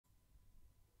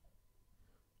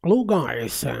Hello,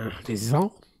 guys. This is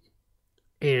Al,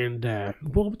 and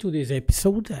welcome to this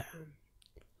episode.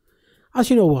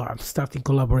 As you know, I'm starting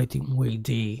collaborating with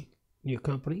the new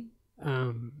company.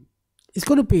 Um, it's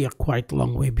going to be a quite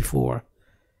long way before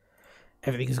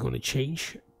everything is going to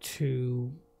change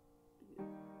to,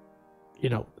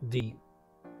 the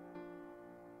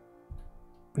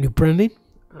new branding.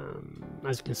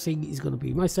 As you can see, it's going to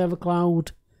be my server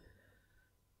cloud.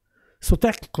 So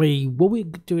technically, what we're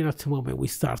doing at the moment, we're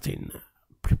starting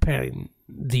preparing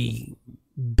the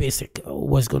basic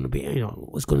what's going to be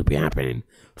what's going to be happening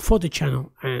for the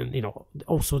channel, and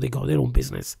also they got their own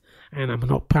business, and I'm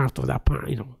not part of that part,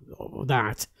 of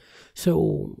that.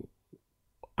 So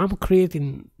I'm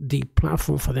creating the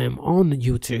platform for them on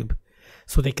YouTube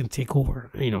so they can take over,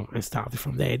 and start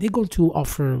from there. They're going to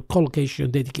offer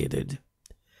collocation dedicated,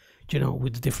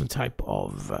 with different type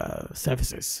of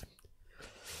services.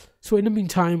 So in the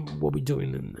meantime, what we're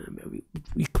doing,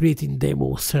 we're creating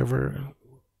demo server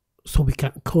so we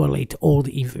can correlate all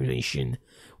the information.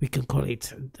 We can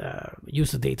correlate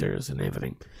user data and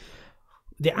everything.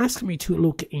 They asked me to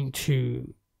look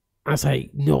into, as I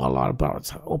know a lot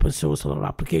about open source, a lot of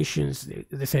applications.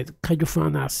 They said, can you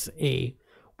find us a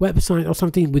website or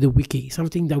something with a wiki,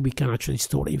 something that we can actually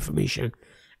store information?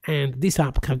 And this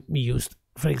app can be used,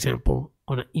 for example,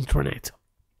 on an intranet.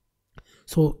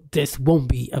 So this won't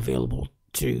be available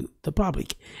to the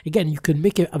public. Again, you can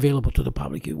make it available to the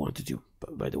public if you want to do,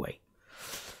 by the way.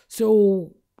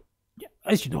 So,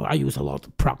 as you know, I use a lot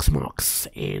of Proxmox.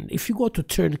 And if you go to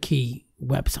Turnkey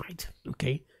website,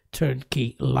 okay,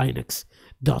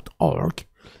 turnkeylinux.org,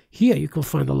 here you can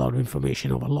find a lot of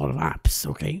information of a lot of apps,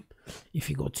 okay? If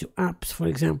you go to apps, for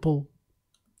example,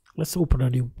 let's open a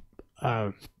new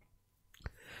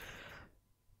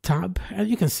tab, and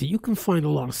you can see you can find a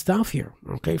lot of stuff here,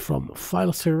 okay, from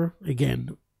file server,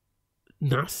 again,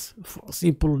 NAS for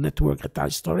simple network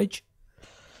attached storage.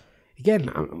 Again,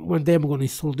 one day I'm going to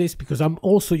install this because I'm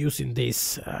also using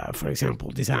this, for example,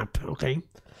 this app, okay.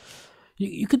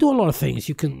 You can do a lot of things.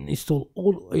 You can install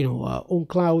all, on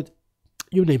cloud,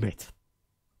 you name it.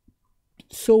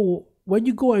 So when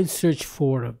you go and search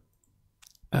for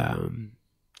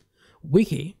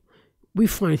wiki, we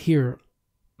find here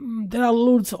there are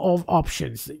loads of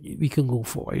options that we can go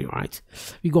for, right?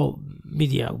 We go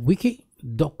MediaWiki,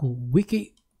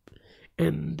 DokuWiki,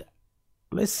 and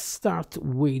let's start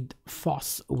with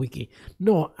FOSS-Wiki.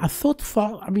 No, I thought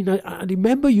I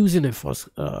remember using a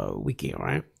FOSS-Wiki,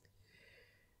 right?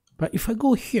 But if I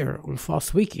go here on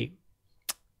FOSS-Wiki,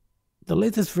 the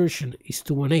latest version is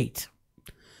 2.18.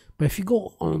 But if you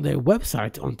go on their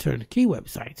website, on Turnkey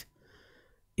website,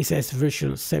 it says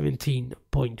version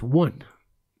 17.1.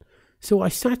 So I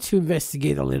start to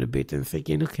investigate a little bit and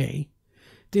thinking, okay,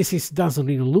 doesn't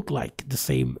really look like the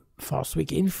same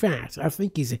FOSS-Wiki. In fact, I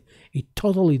think it's a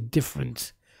totally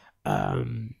different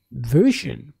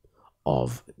version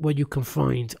of what you can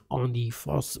find on the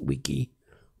FOSS-Wiki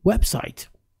website.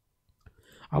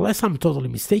 Unless I'm totally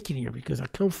mistaken here, because I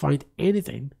can't find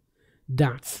anything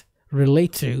that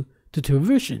relates to the two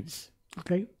versions.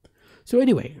 Okay, so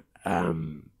anyway,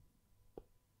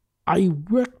 I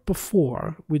worked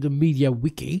before with the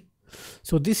MediaWiki,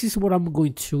 so this is what I'm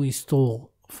going to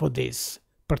install for this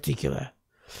particular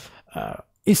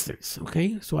instance.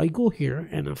 Okay, so I go here,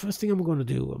 and the first thing I'm going to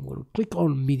do, I'm going to click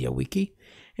on MediaWiki,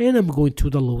 and I'm going to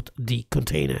download the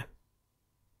container.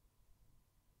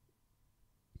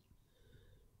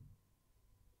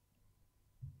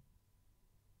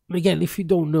 Again, if you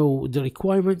don't know the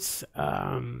requirements,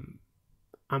 I'm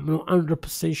not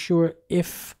 100% sure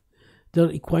if the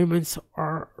requirements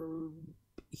are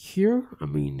here. I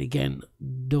mean, again,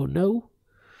 don't know.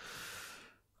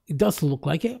 It doesn't look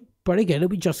like it, but again,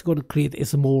 we're just going to create a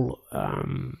small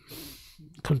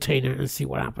container and see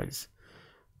what happens.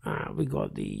 We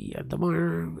got the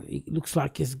Admire. It looks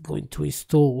like it's going to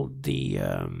install the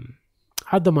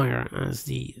Admire as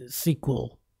the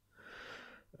SQL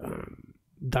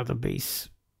database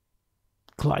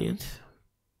client.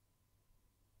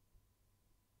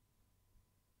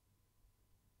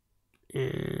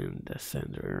 And the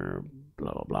sender,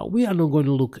 blah blah blah. We are not going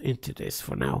to look into this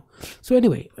for now. So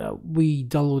anyway, we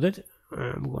downloaded.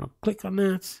 I'm going to click on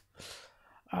that.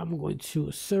 I'm going to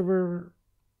a server.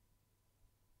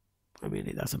 I mean,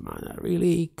 it doesn't matter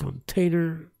really.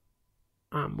 Container.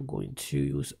 I'm going to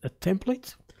use a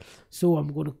template. So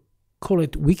I'm going to call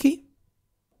it wiki.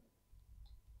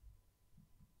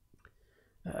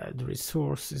 The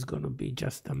resource is going to be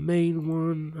just the main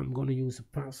one. I'm going to use a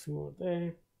password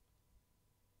there.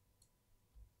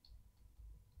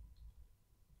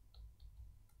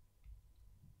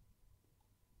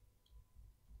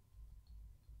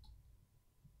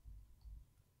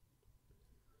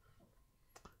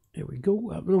 There we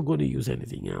go. I'm not going to use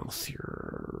anything else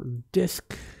here.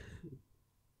 Disk.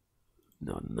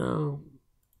 Not now.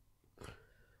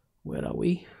 Where are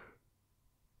we?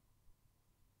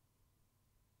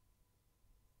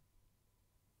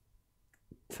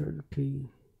 Turnkey.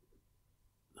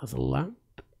 That's a lamp.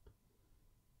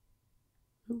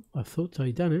 Oh, I thought I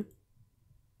done it.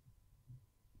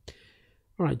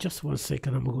 All right, just 1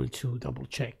 second. I'm going to double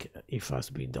check if it has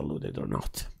been downloaded or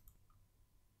not.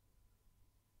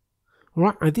 All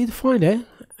right, I did find it.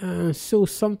 So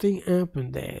something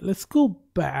happened there. Let's go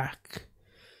back.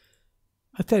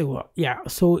 I tell you what, yeah.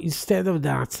 So instead of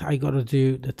that, I gotta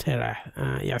do the Terra.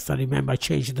 Yes, I remember I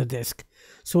changed the disk.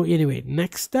 So anyway,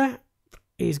 next step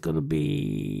is gonna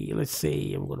be, let's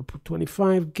say I'm gonna put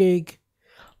 25 gig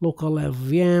local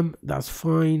VM. That's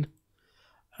fine.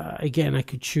 Again, I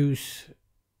could choose.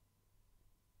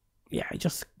 Yeah,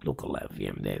 just local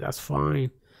VM there. That's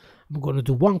fine. I'm gonna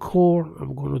do 1 core.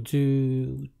 I'm gonna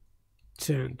do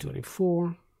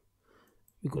 1024.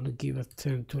 We're gonna give a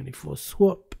 1024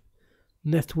 swap.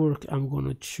 Network, I'm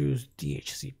gonna choose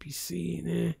DHCPC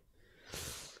there.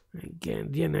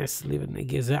 Again, DNS leaving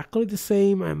exactly the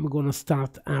same. I'm gonna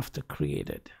start after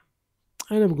created,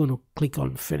 and I'm gonna click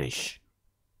on finish.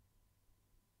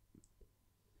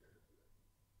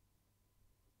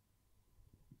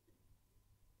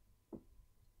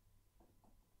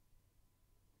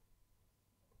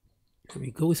 There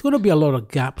we go. It's gonna be a lot of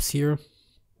gaps here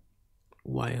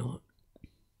while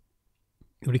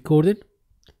recording.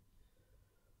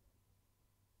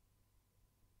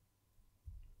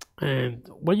 And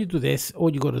when you do this,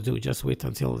 all you got to do is just wait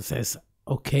until it says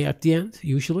OK at the end,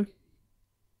 usually.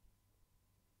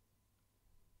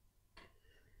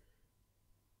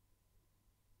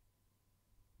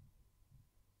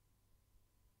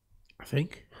 I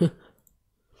think.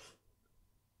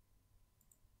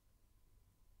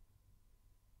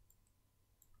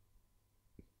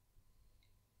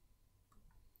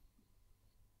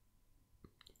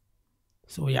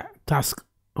 So yeah, task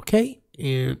OK.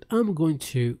 And I'm going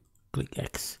to click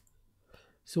X.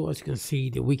 So as you can see,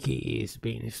 the wiki is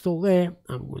being installed there.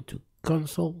 I'm going to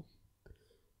console.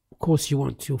 Of course, you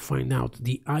want to find out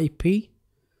the IP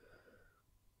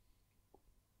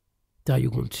that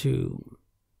you're going to.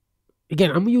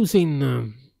 Again, I'm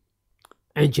using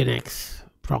Nginx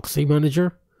proxy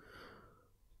manager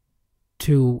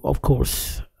to, of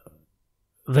course,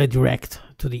 redirect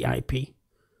to the IP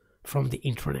from the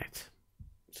intranet.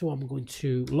 So I'm going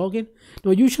to log in.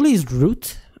 Now, usually it's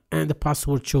root and the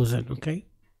password chosen, okay?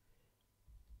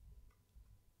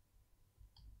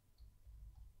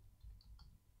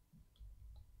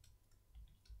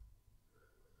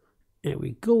 There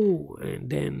we go. And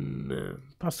then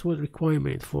password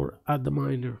requirement for add the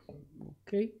miner.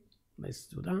 Okay, let's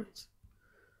do that.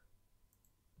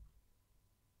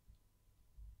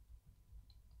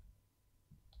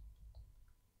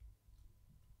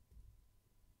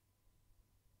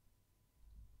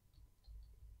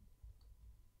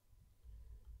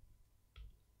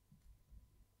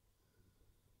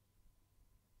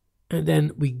 And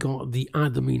then we got the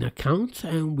admin account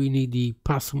and we need the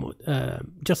password.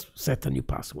 Just set a new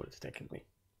password technically.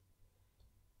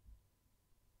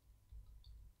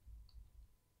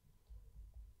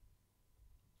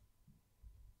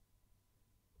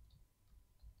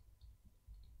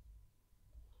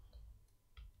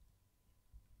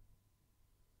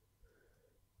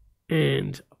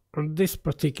 And on this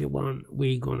particular one,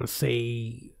 we're gonna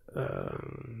say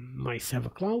my server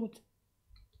cloud.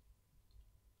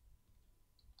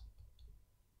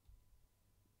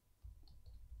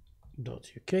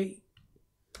 .uk,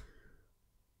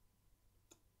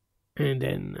 and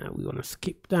then we're gonna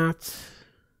skip that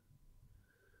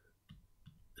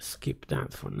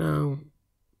for now.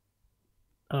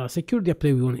 Security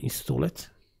update, we want to install it.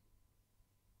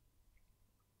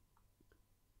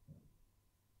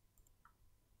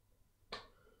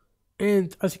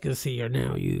 And as you can see here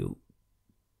now, you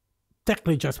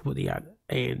technically just put the ad,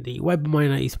 and the web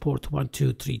miner is port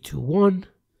 12321.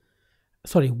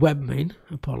 Sorry, webmain,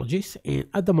 apologies, and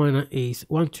at the miner is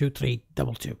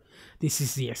 12322. This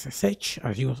is the SSH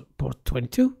as your port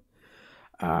 22,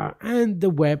 and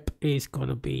the web is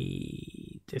gonna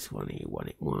be this one here,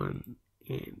 181,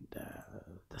 and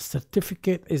the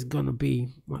certificate is gonna be,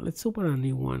 well, let's open a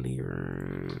new one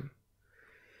here.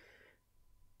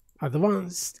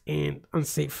 Advanced and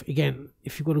unsafe. Again,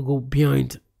 if you're gonna go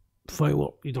behind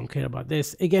firewall, you don't care about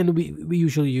this. Again, we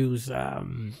usually use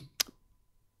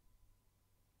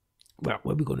well,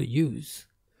 what we're going to use.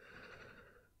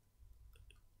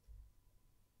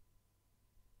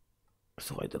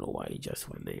 So I don't know why it just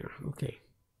went there. Okay.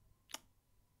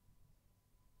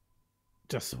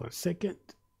 Just 1 second.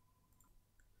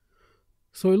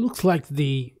 So it looks like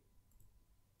the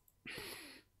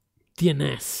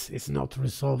DNS is not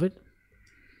resolved.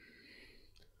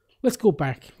 Let's go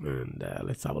back and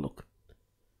let's have a look.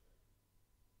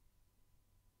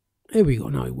 Here we go,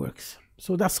 now it works.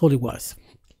 So that's all it was.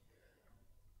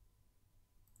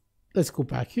 Let's go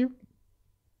back here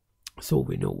so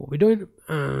we know what we're doing.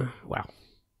 Well,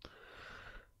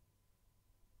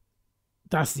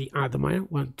 that's the admin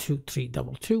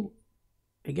 12322.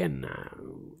 Again,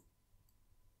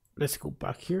 let's go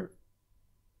back here.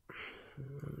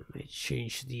 Let's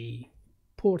change the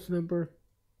port number.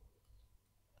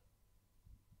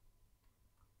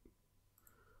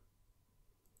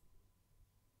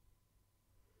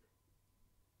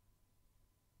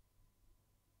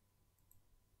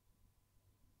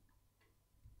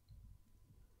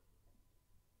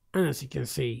 And as you can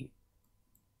see,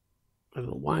 a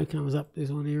little Y comes up this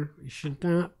one here. You should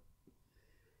tap.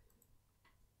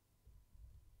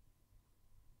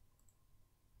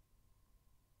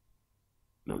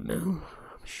 No, I'm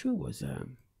sure it was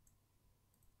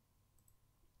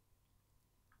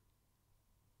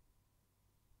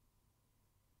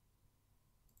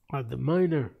the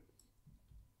miner.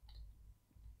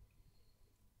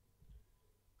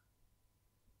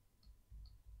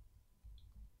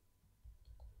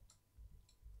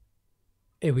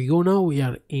 Here we go, now we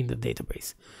are in the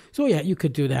database. So yeah, you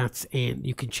could do that and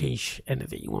you can change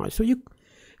anything you want. So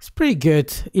it's pretty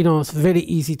good, you know, it's very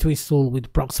easy to install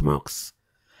with Proxmox.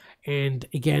 And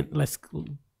again, let's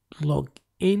log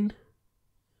in.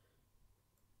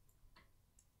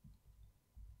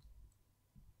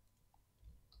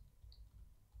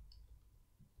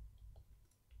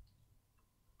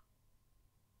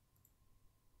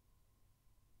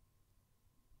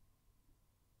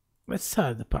 Let's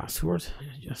set the password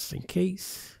just in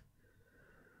case.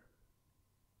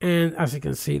 And as you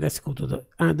can see, let's go to the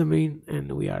admin,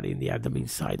 and we are in the admin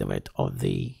side of it, of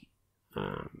the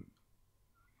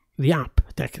app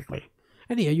technically.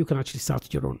 And here you can actually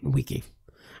start your own wiki.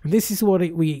 And this is what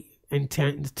we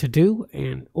intend to do,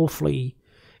 and hopefully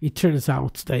it turns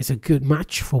out that it's a good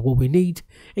match for what we need.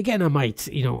 Again, I might,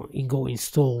 you know, go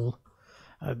install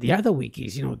the other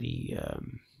wikis, you know, the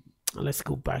let's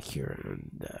go back here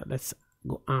and let's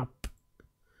go up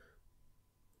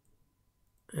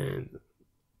and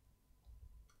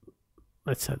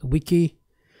let's add wiki.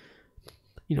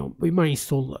 You know, we might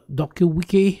install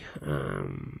wiki.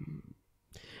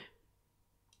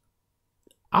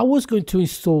 I was going to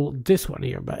install this one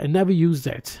here, but I never used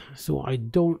it, so I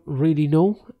don't really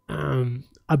know.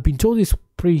 I've been told it's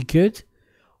pretty good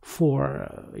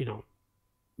for you know,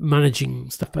 managing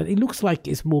stuff, but it looks like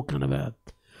it's more kind of a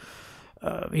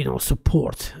you know,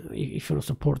 support, if you want to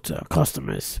support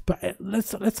customers. But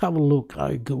let's have a look how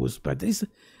it goes. But there's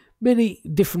many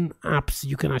different apps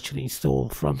you can actually install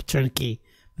from Turnkey.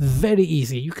 Very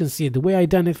easy. You can see the way I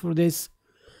done it for this.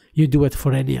 You do it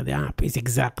for any other app. It's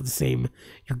exactly the same.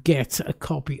 You get a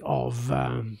copy of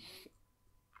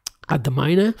Add the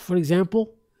Miner, for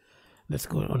example. Let's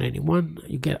go on any one.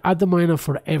 You get Add the Miner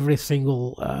for every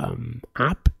single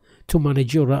app to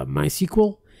manage your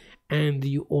MySQL. And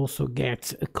you also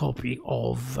get a copy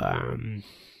of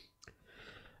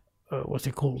what's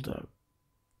it called?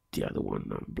 The other one,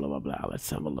 blah blah blah. Let's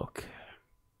have a look.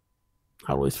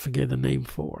 I always forget the name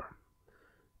for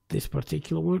this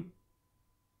particular one.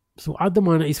 So Add the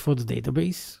Miner is for the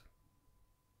database.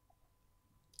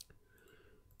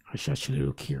 I should actually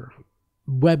look here.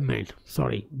 Webmail,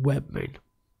 sorry, webmail.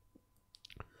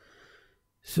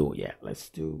 So yeah, let's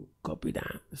do copy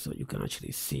that so you can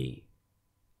actually see.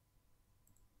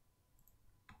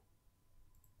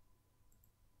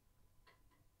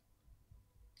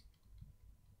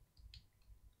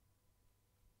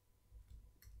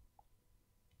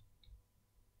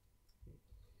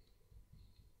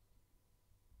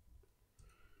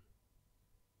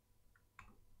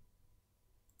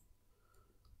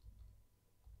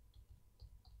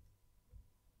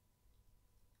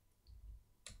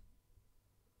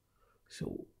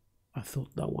 So I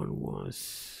thought that one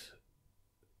was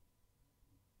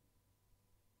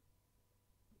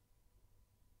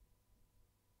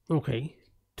okay,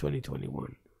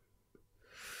 2021.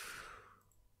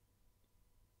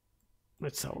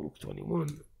 Let's have a look,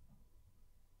 21.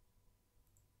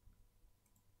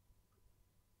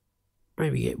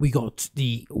 Maybe we got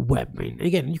the webmail.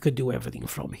 Again, you could do everything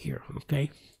from here, okay?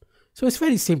 So it's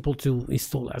very simple to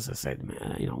install, as I said,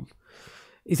 you know.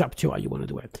 It's up to you how you want to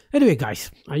do it. Anyway,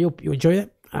 guys, I hope you enjoyed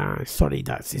it. Sorry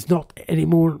that it's not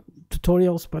anymore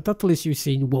tutorials, but at least you've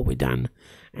seen what we've done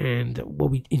and what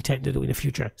we intend to do in the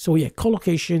future. So yeah,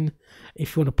 colocation,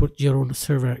 if you want to put your own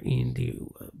server in the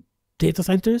data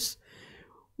centers,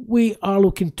 we are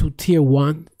looking to tier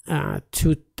 1,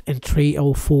 2 and 3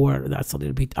 or 4. That's a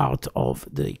little bit out of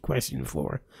the question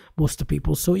for most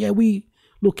people. So yeah, we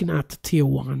looking at tier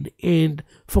 1 and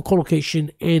for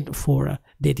colocation and for a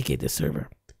dedicated server.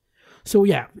 So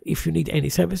yeah, if you need any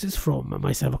services from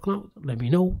my server cloud, let me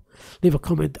know. Leave a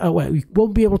comment. Well, you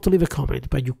won't be able to leave a comment,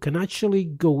 but you can actually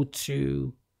go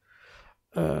to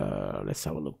let's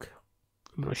have a look.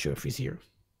 I'm not sure if it's here.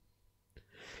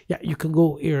 Yeah, you can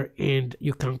go here and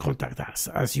you can contact us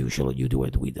as usual. You do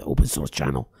it with the open source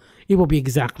channel. It will be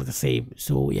exactly the same.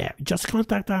 So yeah, just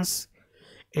contact us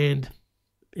and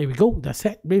here we go. That's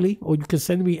it, really. Or you can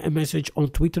send me a message on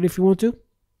Twitter if you want to,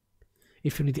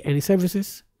 if you need any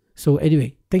services. So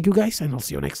anyway, thank you guys, and I'll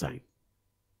see you next time.